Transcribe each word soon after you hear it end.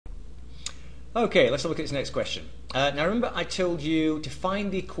Okay, let's look at this next question. Now remember I told you to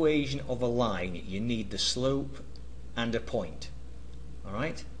find the equation of a line you need the slope and a point.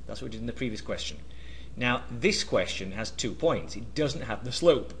 Alright, that's what we did in the previous question. Now this question has 2 points. It doesn't have the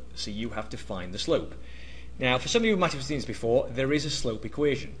slope, so you have to find the slope. Now for some of you who might have seen this before, there is a slope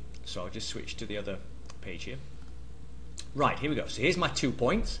equation. So I'll just switch to the other page here. Right, here we go. So here's my 2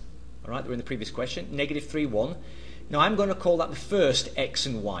 points. Alright, they're in the previous question. Negative 3, 1. Now I'm going to call that the first x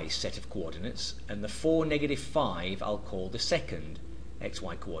and y set of coordinates, and the 4, negative 5 I'll call the second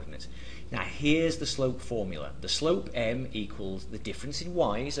xy coordinate. Now here's the slope formula. The slope m equals the difference in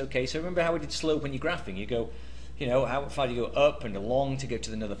y's. Okay, so remember how we did slope when you're graphing? You go, how far do you go up and along to get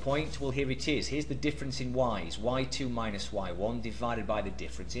to another point? Well, here it is. Here's the difference in y's. y2 minus y1 divided by the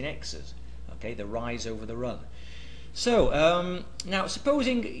difference in x's. Okay, the rise over the run. So, now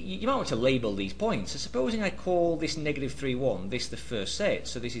supposing, you might want to label these points. So supposing I call this negative 3, 1, this the first set.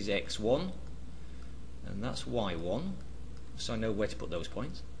 So this is x1, and that's y1. So I know where to put those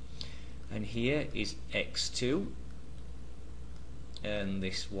points. And here is x2, and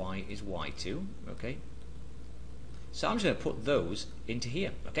this y is y2. Okay. So I'm just going to put those into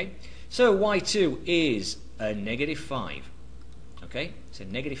here. Okay. So y2 is a negative 5. Okay. So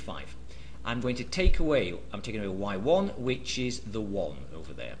negative 5. I'm going to take away, I'm taking away y1, which is the 1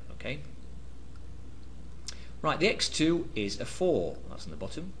 over there, okay? Right, the x2 is a 4, that's on the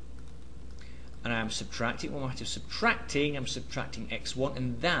bottom. And I'm subtracting, what am I subtracting? I'm subtracting x1,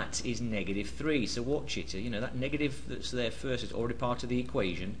 and that is negative 3. So watch it, that negative that's there first is already part of the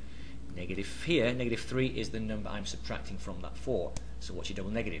equation. Negative here, negative 3 is the number I'm subtracting from that 4. So watch your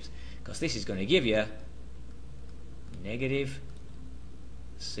double negatives, because this is going to give you negative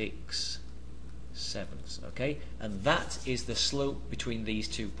 6/7, okay, and that is the slope between these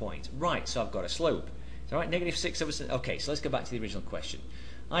 2 points. Right, so I've got a slope. All right, negative 6/7. Okay, so let's go back to the original question.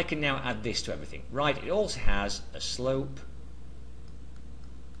 I can now add this to everything. Right, it also has a slope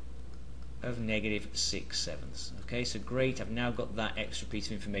of negative 6/7. Okay, so great. I've now got that extra piece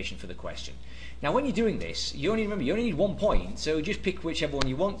of information for the question. Now, when you're doing this, you only need 1 point, so just pick whichever one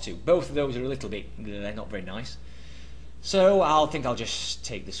you want to. Both of those are a little bit, they're not very nice. So I'll just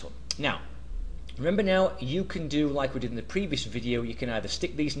take this one. Now, remember now, you can do like we did in the previous video. You can either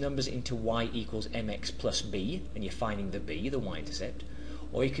stick these numbers into y equals mx plus b, and you're finding the b, the y-intercept,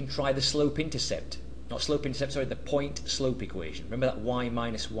 or you can try the slope-intercept. Not slope-intercept, sorry, the point-slope equation. Remember that y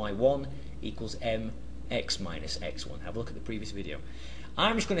minus y1 equals mx minus x1. Have a look at the previous video.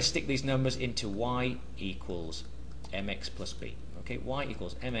 I'm just going to stick these numbers into y equals mx plus b. Okay, y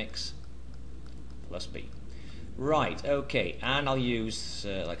equals mx plus b. Right, okay, and I'll use,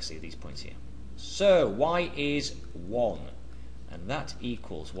 like I say, these points here. So, y is 1, and that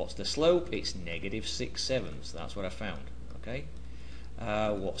equals, what's the slope? It's negative 6/7. That's what I found, okay?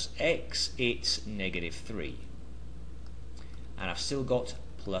 What's x? It's negative 3. And I've still got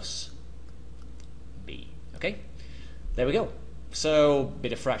plus b, okay? There we go. So,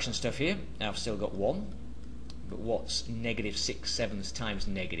 bit of fraction stuff here. I've still got 1. But what's negative 6/7 times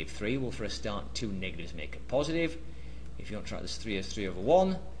negative 3? Well, for a start, 2 negatives make a positive. If you want to try this 3 as 3 over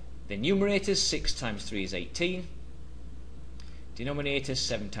 1, the numerator, 6 times 3 is 18. Denominator,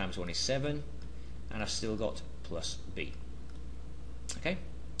 7 times 1 is 7. And I've still got plus b. Okay?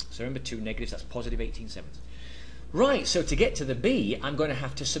 So remember, 2 negatives, that's positive 18/7. Right, so to get to the b, I'm going to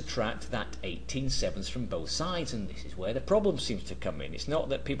have to subtract that 18/7 from both sides, and this is where the problem seems to come in. It's not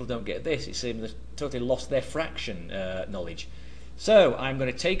that people don't get this, it's they've totally lost their fraction knowledge. So I'm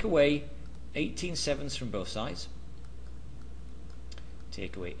going to take away 18/7 from both sides.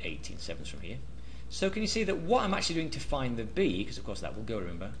 Take away 18/7 from here. So can you see that what I'm actually doing to find the b, because of course that will go,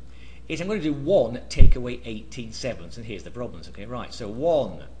 remember, is I'm going to do 1 take away 18/7, and here's the problems. Okay, right, so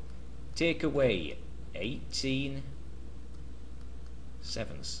 1 take away 18/7.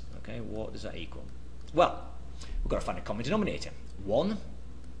 Okay, what does that equal? Well, we've got to find a common denominator. 1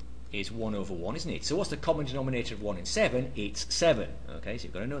 is 1 over 1, isn't it? So what's the common denominator of 1 and 7? It's 7. Okay, so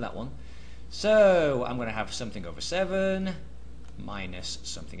you've got to know that one. So I'm going to have something over 7 minus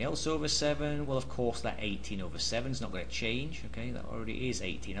something else over 7. Well, of course, that 18 over 7 is not going to change. Okay, that already is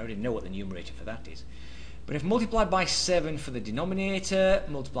 18. I already know what the numerator for that is. But if multiplied by 7 for the denominator,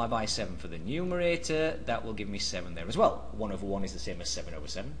 multiply by 7 for the numerator, that will give me 7 there as well. 1 over 1 is the same as 7 over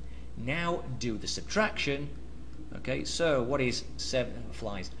 7. Now do the subtraction. Okay, so what is 7?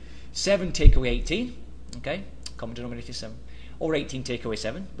 Flies. 7 take away 18. Okay, common denominator is 7. Or 18 take away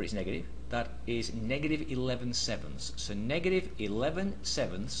 7, but it's negative. That is negative 11/7. So negative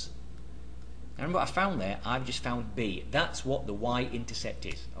 11/7. And remember what I found there? I've just found b. That's what the y-intercept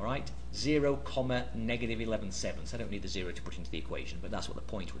is. All right, 0, negative 11/7. I don't need the 0 to put into the equation, but that's what the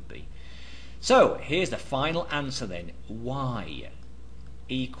point would be. So here's the final answer then. Y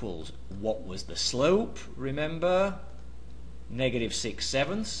equals, what was the slope? Remember, negative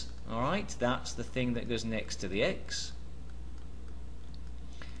 6/7. Alright, that's the thing that goes next to the x.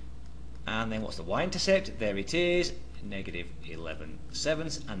 And then what's the y-intercept? There it is, negative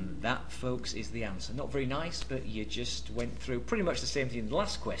 11/7, and that, folks, is the answer. Not very nice, but you just went through pretty much the same thing in the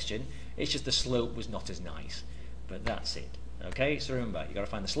last question. It's just the slope was not as nice, but that's it. Okay, so remember, you've got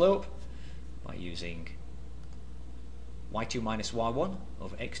to find the slope by using y2 minus y1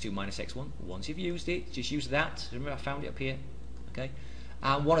 over x2 minus x1. Once you've used it, just use that. Remember, I found it up here. Okay,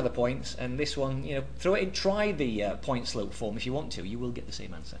 and one of the points, and this one, you know, throw it in, try the point slope form if you want to. You will get the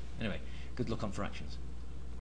same answer. Anyway, good luck on fractions.